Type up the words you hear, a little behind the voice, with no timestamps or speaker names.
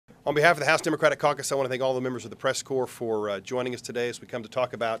On behalf of the House Democratic Caucus, I want to thank all the members of the press corps for joining us today as we come to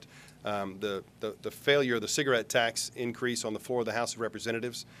talk about the failure of the cigarette tax increase on the floor of the House of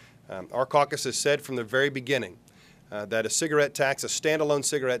Representatives. Our caucus has said from the very beginning that a cigarette tax, a standalone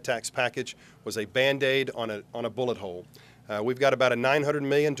cigarette tax package, was a Band-Aid on a bullet hole. We've got about a $900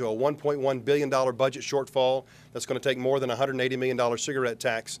 million to a $1.1 billion budget shortfall that's going to take more than a $180 million cigarette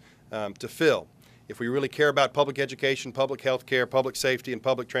tax to fill. If we really care about public education, public health care, public safety, and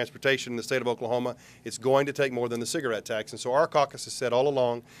public transportation in the state of Oklahoma, it's going to take more than the cigarette tax. And so our caucus has said all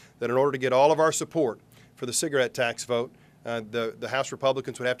along that in order to get all of our support for the cigarette tax vote, the House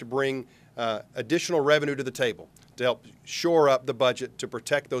Republicans would have to bring additional revenue to the table to help shore up the budget to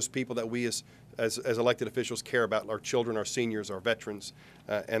protect those people that we as elected officials care about, our children, our seniors, our veterans,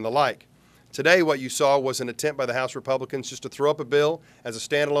 and the like. Today, what you saw was an attempt by the House Republicans just to throw up a bill as a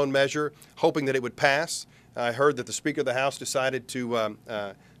standalone measure, hoping that it would pass. I heard that the Speaker of the House decided to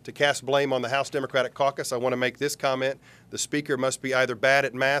cast blame on the House Democratic Caucus. I want to make this comment. The Speaker must be either bad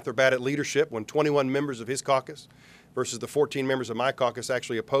at math or bad at leadership when 21 members of his caucus versus the 14 members of my caucus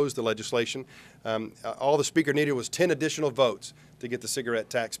actually opposed the legislation. All the Speaker needed was 10 additional votes to get the cigarette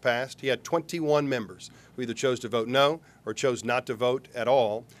tax passed. He had 21 members who either chose to vote no or chose not to vote at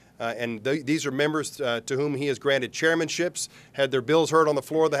all. These are members to whom he has granted chairmanships, had their bills heard on the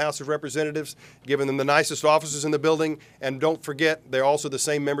floor of the House of Representatives, given them the nicest offices in the building, and don't forget, they're also the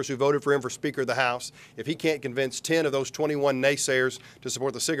same members who voted for him for Speaker of the House. If he can't convince 10 of those 21 naysayers to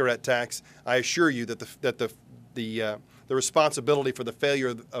support the cigarette tax, I assure you that the responsibility for the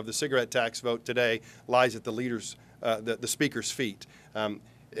failure of the cigarette tax vote today lies at the Speaker's feet.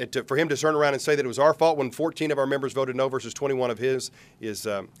 For him to turn around and say that it was our fault when 14 of our members voted no versus 21 of his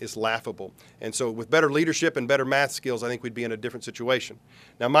is laughable. And so with better leadership and better math skills, I think we'd be in a different situation.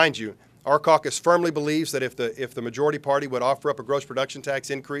 Now, mind you, our caucus firmly believes that if the majority party would offer up a gross production tax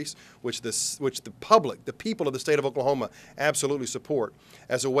increase, which the public, the people of the state of Oklahoma absolutely support,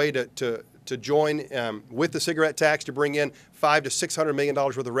 as a way to join with the cigarette tax to bring in $500 to $600 million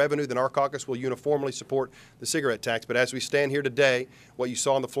worth of revenue, then our caucus will uniformly support the cigarette tax. But as we stand here today, what you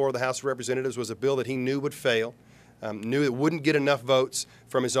saw on the floor of the House of Representatives was a bill that he knew would fail, knew it wouldn't get enough votes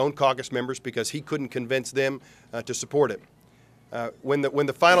from his own caucus members because he couldn't convince them to support it. When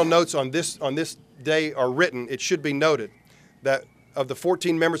the final notes on this day are written, it should be noted that of the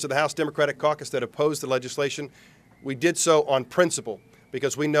 14 members of the House Democratic Caucus that opposed the legislation, we did so on principle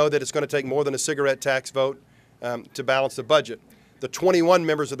because we know that it's going to take more than a cigarette tax vote to balance the budget. The 21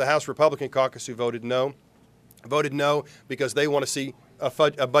 members of the House Republican Caucus who voted no because they want to see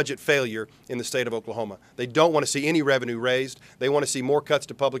a budget failure in the state of Oklahoma. They don't want to see any revenue raised. They want to see more cuts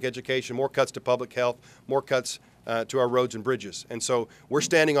to public education, more cuts to public health, more cuts to our roads and bridges. And so we're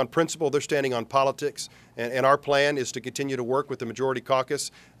standing on principle, they're standing on politics, and our plan is to continue to work with the majority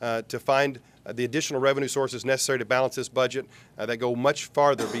caucus to find the additional revenue sources necessary to balance this budget that go much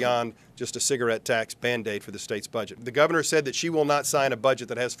farther beyond just a cigarette tax Band-Aid for the state's budget. The governor said that she will not sign a budget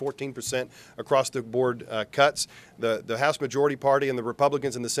that has 14% across the board cuts. The House Majority Party and the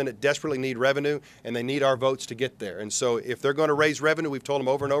Republicans in the Senate desperately need revenue, and they need our votes to get there. And so if they're going to raise revenue, we've told them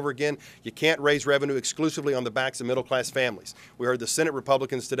over and over again, you can't raise revenue exclusively on the backs of middle-class families. We heard the Senate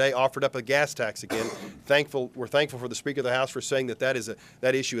Republicans today offered up a gas tax again. We're thankful for the Speaker of the House for saying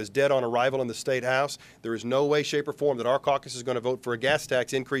that issue is dead on arrival in the State House. There is no way, shape, or form that our caucus is going to vote for a gas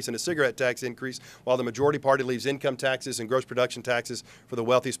tax increase and a cigarette tax increase while the majority party leaves income taxes and gross production taxes for the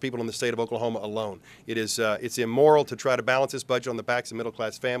wealthiest people in the state of Oklahoma alone. It's immoral to try to balance this budget on the backs of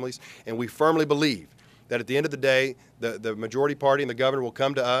middle-class families, and we firmly believe that at the end of the day, the majority party and the governor will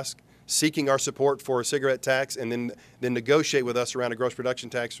come to us seeking our support for a cigarette tax and then negotiate with us around a gross production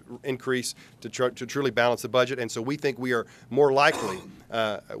tax increase to truly balance the budget. And so we think we are more likely,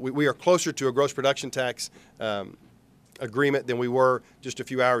 we are closer to a gross production tax agreement than we were just a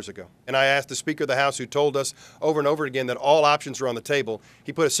few hours ago. And I asked the Speaker of the House, who told us over and over again that all options are on the table.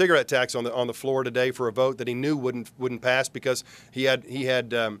 He put a cigarette tax on the floor today for a vote that he knew wouldn't pass because he had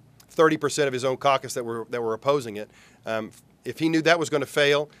 30% of his own caucus that were opposing it. If he knew that was going to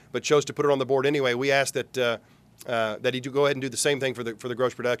fail but chose to put it on the board anyway, we asked that he do go ahead and do the same thing for the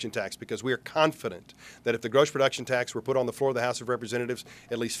gross production tax, because we are confident that if the gross production tax were put on the floor of the House of Representatives,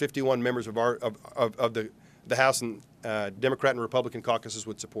 at least 51 members of the House and Democrat and Republican caucuses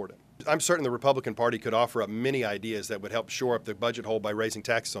would support it. I'm certain the Republican Party could offer up many ideas that would help shore up the budget hole by raising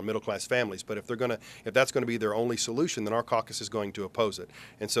taxes on middle-class families. But if that's going to be their only solution, then our caucus is going to oppose it.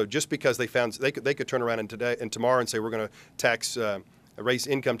 And so just because they could turn around and tomorrow and say we're going to raise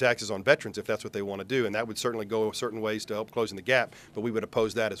income taxes on veterans if that's what they want to do, and that would certainly go certain ways to help closing the gap, but we would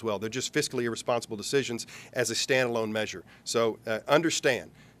oppose that as well. They're just fiscally irresponsible decisions as a standalone measure. So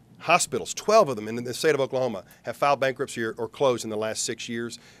understand, Hospitals, 12 of them in the state of Oklahoma, have filed bankruptcy or closed in the last 6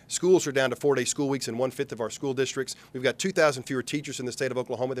 years. Schools are down to 4-day school weeks in 1/5 of our school districts. We've got 2,000 fewer teachers in the state of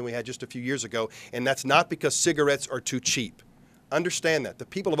Oklahoma than we had just a few years ago, and that's not because cigarettes are too cheap. Understand that. The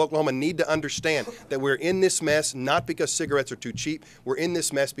people of Oklahoma need to understand that we're in this mess not because cigarettes are too cheap. We're in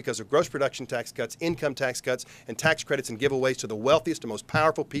this mess because of gross production tax cuts, income tax cuts, and tax credits and giveaways to the wealthiest and most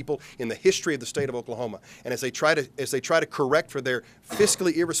powerful people in the history of the state of Oklahoma. And as they try to correct for their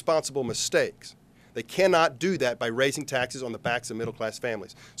fiscally irresponsible mistakes, they cannot do that by raising taxes on the backs of middle-class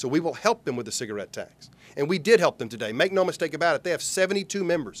families. So we will help them with the cigarette tax. And we did help them today. Make no mistake about it. They have 72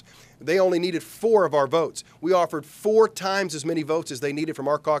 members. They only needed 4 of our votes. We offered 4 times as many votes as they needed from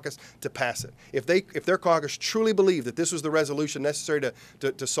our caucus to pass it. If their caucus truly believed that this was the resolution necessary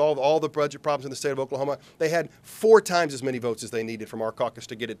to solve all the budget problems in the state of Oklahoma, they had 4 times as many votes as they needed from our caucus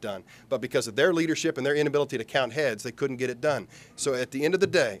to get it done. But because of their leadership and their inability to count heads, they couldn't get it done. So at the end of the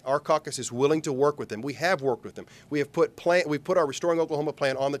day, our caucus is willing to work with them. We have worked with them. We've put our Restoring Oklahoma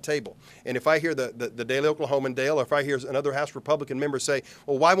plan on the table. And if I hear the Daily Oklahoman Dale, or if I hear another House Republican member say,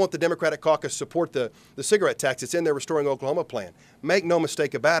 well, why won't the Democratic caucus support the cigarette tax? It's in their Restoring Oklahoma plan. Make no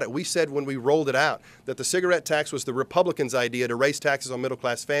mistake about it. We said when we rolled it out that the cigarette tax was the Republicans' idea to raise taxes on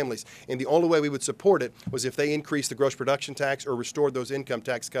middle-class families. And the only way we would support it was if they increased the gross production tax or restored those income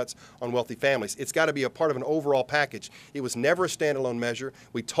tax cuts on wealthy families. It's got to be a part of an overall package. It was never a standalone measure.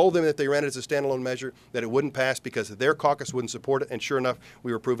 We told them that they ran it as a standalone measure, that it wouldn't pass because their caucus wouldn't support it. And sure enough,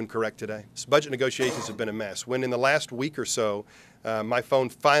 we were proven correct today. Budget negotiations have been a mess. When in the last week or so, my phone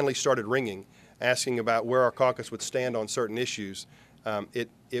finally started ringing, asking about where our caucus would stand on certain issues,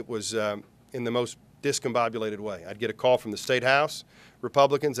 it was in the most discombobulated way. I'd get a call from the State House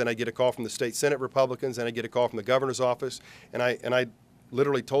Republicans, and I'd get a call from the State Senate Republicans, and I'd get a call from the governor's office, and I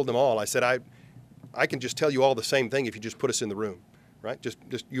literally told them all, I said, I can just tell you all the same thing if you just put us in the room. Right? Just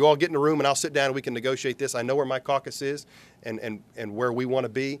you all get in a room and I'll sit down and we can negotiate this. I know where my caucus is and where we want to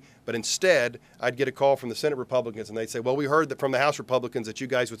be. But instead, I'd get a call from the Senate Republicans and they'd say, well, we heard that from the House Republicans that you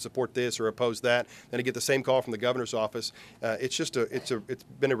guys would support this or oppose that. Then I'd get the same call from the governor's office. It's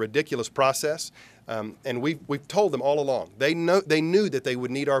been a ridiculous process. And we've told them all along. They knew that they would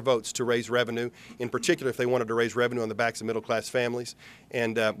need our votes to raise revenue, in particular if they wanted to raise revenue on the backs of middle-class families.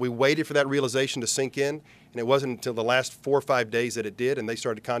 And we waited for that realization to sink in. And it wasn't until the last 4 or 5 days that it did, and they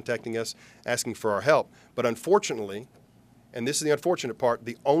started contacting us asking for our help. But unfortunately, and this is the unfortunate part,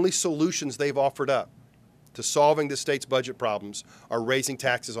 the only solutions they've offered up to solving the state's budget problems are raising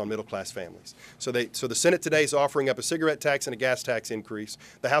taxes on middle-class families. So the Senate today is offering up a cigarette tax and a gas tax increase.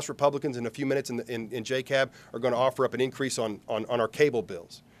 The House Republicans in a few minutes in JCAB are going to offer up an increase on our cable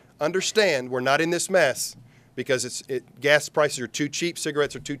bills. Understand, we're not in this mess because gas prices are too cheap,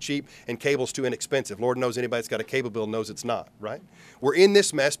 cigarettes are too cheap, and cable's too inexpensive. Lord knows anybody that's got a cable bill knows it's not, right? We're in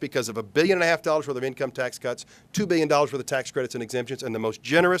this mess because of $1.5 billion worth of income tax cuts, $2 billion worth of tax credits and exemptions, and the most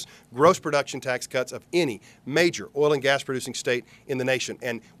generous gross production tax cuts of any major oil and gas producing state in the nation.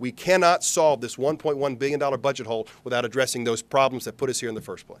 And we cannot solve this $1.1 billion budget hole without addressing those problems that put us here in the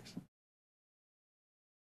first place.